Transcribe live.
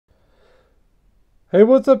Hey,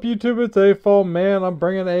 what's up YouTube? It's AFOL. Man, I'm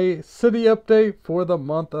bringing a city update for the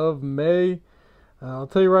month of May. I'll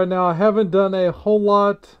tell you right now, I haven't done a whole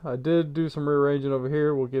lot. I did do some rearranging over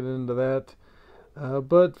here. We'll get into that.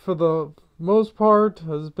 But for the most part,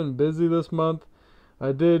 I've been busy this month.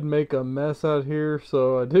 I did make a mess out here,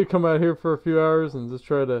 so I did come out here for a few hours and just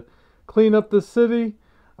try to clean up the city.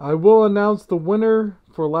 I will announce the winner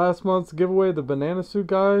for last month's giveaway, the banana suit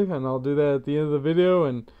guy, and I'll do that at the end of the video.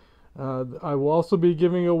 And I will also be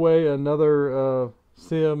giving away another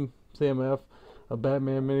CMF, a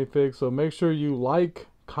Batman minifig. So make sure you like,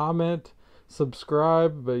 comment,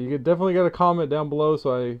 subscribe. But you definitely got to comment down below,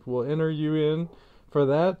 so I will enter you in for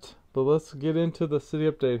that. But let's get into the city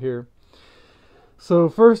update here. So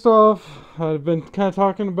first off, I've been kind of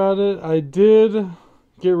talking about it. I did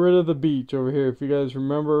get rid of the beach over here. If you guys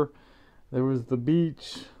remember, there was the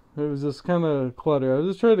beach. It was just kind of cluttered. I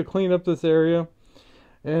was just trying to clean up this area.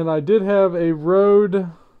 And I did have a road,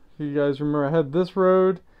 if you guys remember, I had this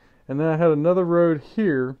road, and then I had another road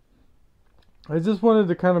here. I just wanted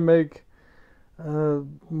to kind of make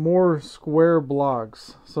more square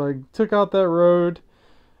blocks. So I took out that road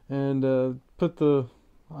and put the,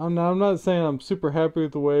 I'm not saying I'm super happy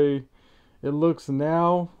with the way it looks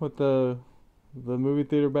now with the movie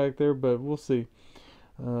theater back there, but we'll see.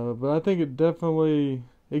 But I think it definitely,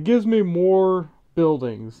 it gives me more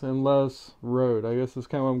buildings and less road. I guess that's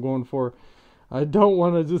kind of what I'm going for. I don't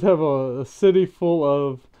want to just have a city full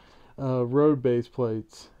of road base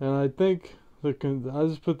plates. And I think I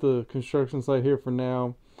just put the construction site here for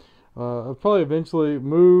now. I'll probably eventually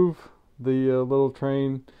move the little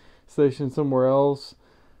train station somewhere else.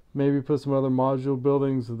 Maybe put some other module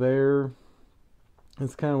buildings there.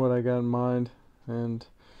 That's kind of what I got in mind. And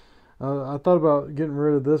I thought about getting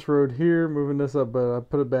rid of this road here, moving this up, but I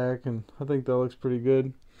put it back, and I think that looks pretty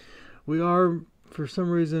good. We are, for some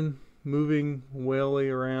reason, moving Whaley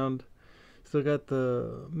around. Still got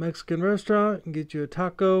the Mexican restaurant, and get you a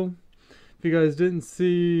taco. If you guys didn't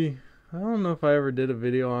see, I don't know if I ever did a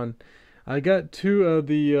video on, I got two of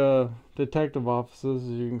the detective offices, as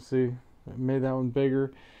you can see. I made that one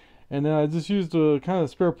bigger. And then I just used the kind of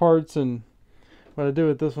spare parts, and what I did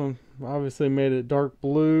with this one, obviously made it dark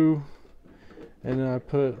blue, and then I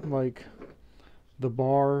put like the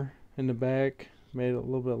bar in the back, made it a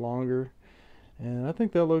little bit longer, and I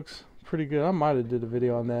think that looks pretty good. I might have did a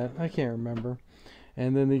video on that, I can't remember.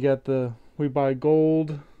 And then you got the We Buy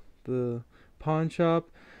Gold, the pawn shop.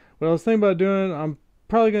 What I was thinking about doing, I'm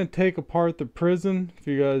probably going to take apart the prison. If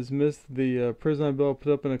you guys missed the prison I built,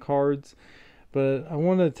 put up in the cards, but I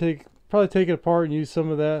want to probably take it apart and use some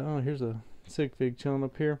of that. Oh, here's a sig fig chilling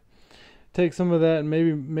up here. Take some of that and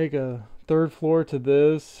maybe make a third floor to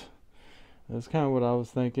this. That's kind of what I was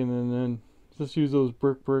thinking, and then just use those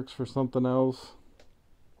bricks for something else.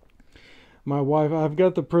 My wife, I've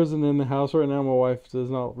got the prison in the house right now. My wife does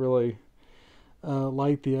not really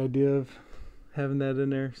like the idea of having that in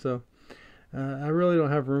there, so I really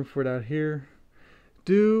don't have room for it out here.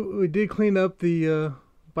 We did clean up the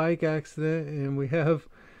bike accident, and we have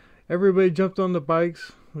everybody jumped on the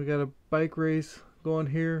bikes. We got a bike race going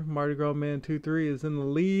here. Mardi Gras Man 2-3 is in the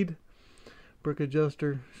lead. Brick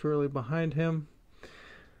Adjuster shortly behind him.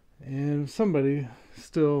 And somebody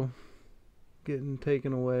still getting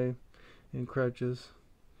taken away in crutches.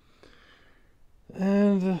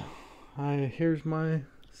 And here's my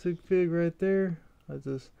sig fig right there. I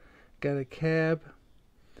just got a cab.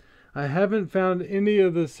 I haven't found any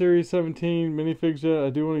of the Series 17 minifigs yet. I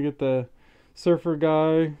do want to get the surfer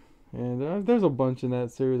guy. And there's a bunch in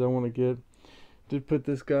that series I want to get. Did put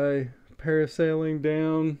this guy parasailing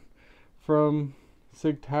down from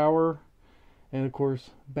Sig Tower. And of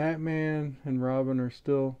course, Batman and Robin are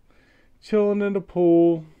still chilling in the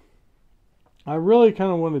pool. I really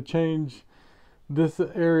kind of want to change this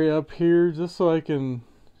area up here just so I can,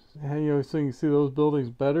 so you can see those buildings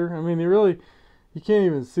better. I mean, you can't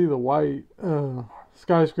even see the white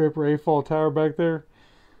skyscraper AFOL tower back there.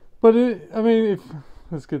 But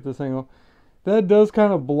let's get this angle. That does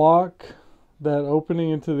kind of block that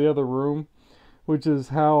opening into the other room, which is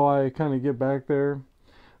how I kind of get back there.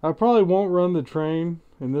 I probably won't run the train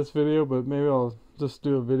in this video, but maybe I'll just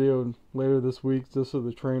do a video later this week just of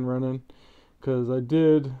the train running, because I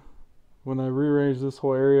did, when I rearranged this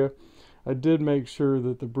whole area, I did make sure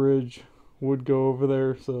that the bridge would go over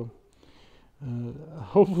there. So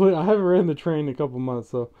hopefully, I haven't ran the train in a couple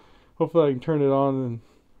months, so hopefully I can turn it on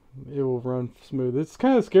and it will run smooth. It's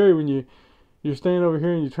kind of scary when you're staying over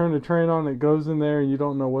here and you turn the train on, it goes in there and you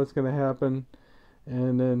don't know what's going to happen,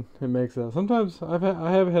 and then it makes it. Sometimes I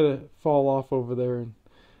have had it fall off over there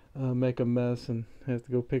and make a mess and have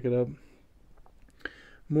to go pick it up.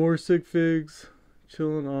 More sig figs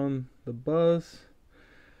chilling on the bus.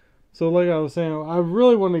 So like I was saying, I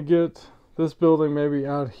really want to get this building maybe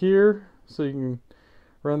out here so you can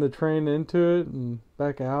run the train into it and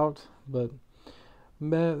back out. But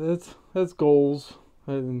man, that's goals.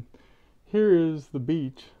 And here is the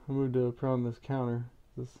beach. I moved to put on this counter,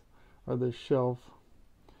 this shelf,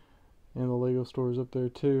 and the Lego store is up there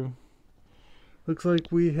too. Looks like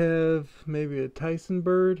we have maybe a Tyson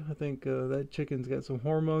bird. I think that chicken's got some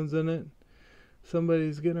hormones in it.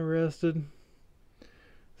 Somebody's getting arrested.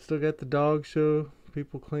 Still got the dog show.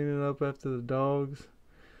 People cleaning up after the dogs.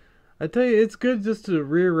 I tell you, it's good just to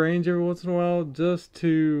rearrange every once in a while, just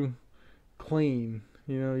to clean.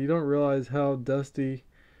 You know, you don't realize how dusty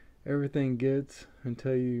everything gets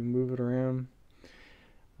until you move it around.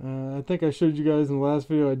 I think I showed you guys in the last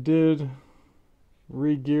video, I did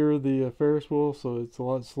re-gear the Ferris wheel, so it's a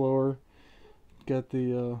lot slower. Got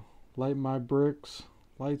the Light My Bricks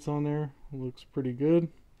lights on there. Looks pretty good.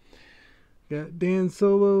 Got Dan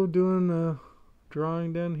Solo doing a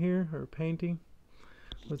drawing down here, or painting.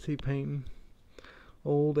 What's he painting?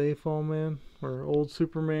 Old AFOL man, or old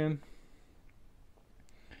Superman.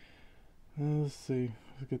 Let's see.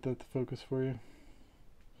 Let's get that to focus for you.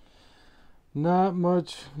 Not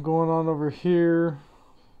much going on over here.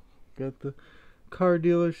 Got the car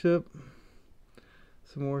dealership.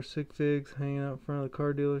 Some more sig figs hanging out front of the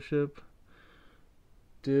car dealership.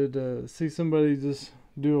 Did see somebody just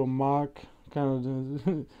do a mock kind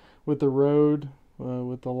of with the road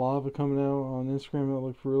with the lava coming out on Instagram. That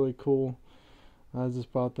looked really cool. I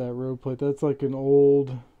just bought that road plate. That's like an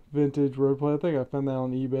old vintage road plate. I think I found that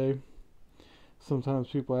on eBay. Sometimes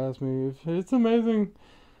people ask me if it's amazing.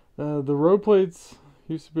 The road plates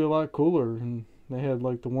used to be a lot cooler, and they had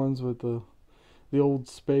like the ones with the old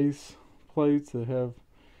space plates that have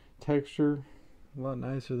texture, a lot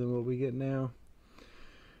nicer than what we get now.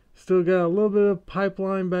 Still got a little bit of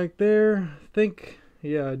pipeline back there. I think,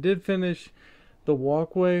 yeah, I did finish the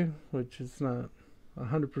walkway, which is not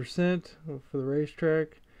 100% for the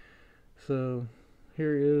racetrack. So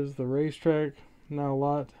here is the racetrack. Not a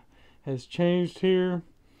lot has changed here.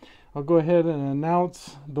 I'll go ahead and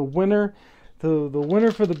announce the winner. The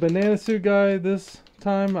winner for the banana suit guy this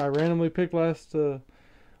time, I randomly picked last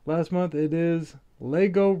month. It is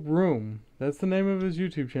Lego Room. That's the name of his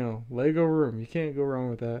YouTube channel, Lego Room. You can't go wrong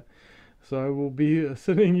with that. So I will be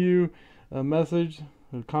sending you a message,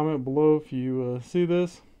 a comment below if you see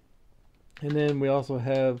this. And then we also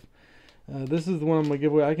have, this is the one I'm going to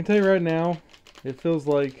give away. I can tell you right now, it feels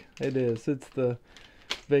like it is. It's the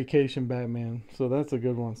Vacation Batman. So that's a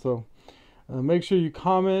good one. So make sure you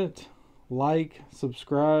comment, like,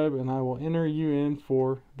 subscribe, and I will enter you in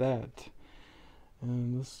for that.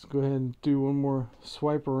 And let's go ahead and do one more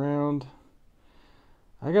swipe around.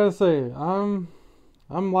 I gotta say, I'm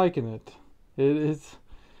liking it.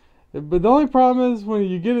 But the only problem is when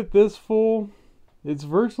you get it this full, it's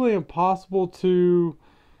virtually impossible to,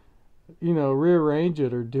 you know, rearrange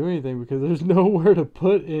it or do anything because there's nowhere to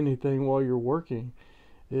put anything while you're working.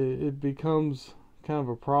 It becomes kind of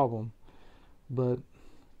a problem. But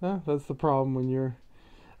that's the problem when you're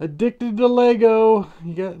addicted to Lego.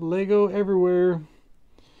 You got Lego everywhere.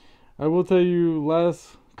 I will tell you,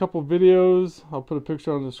 last couple videos, I'll put a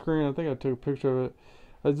picture on the screen. I think I took a picture of it.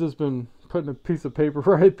 I've just been putting a piece of paper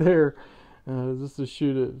right there just to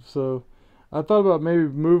shoot it. So I thought about maybe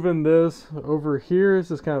moving this over here. It's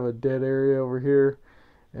just kind of a dead area over here.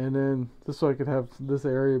 And then just so I could have this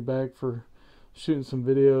area back for shooting some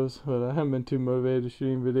videos. But I haven't been too motivated to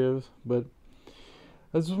shooting videos. But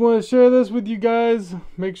I just want to share this with you guys.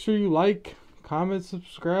 Make sure you like, comment,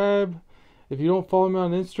 subscribe. If you don't follow me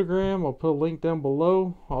on Instagram, I'll put a link down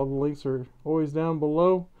below. All the links are always down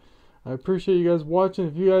below. I appreciate you guys watching.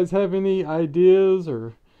 If you guys have any ideas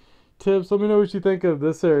or tips, let me know what you think of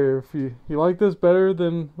this area. If you like this better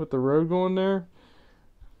than with the road going there,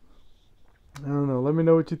 I don't know. Let me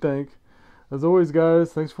know what you think. As always,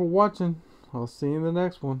 guys, thanks for watching. I'll see you in the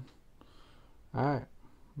next one. Alright,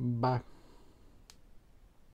 bye.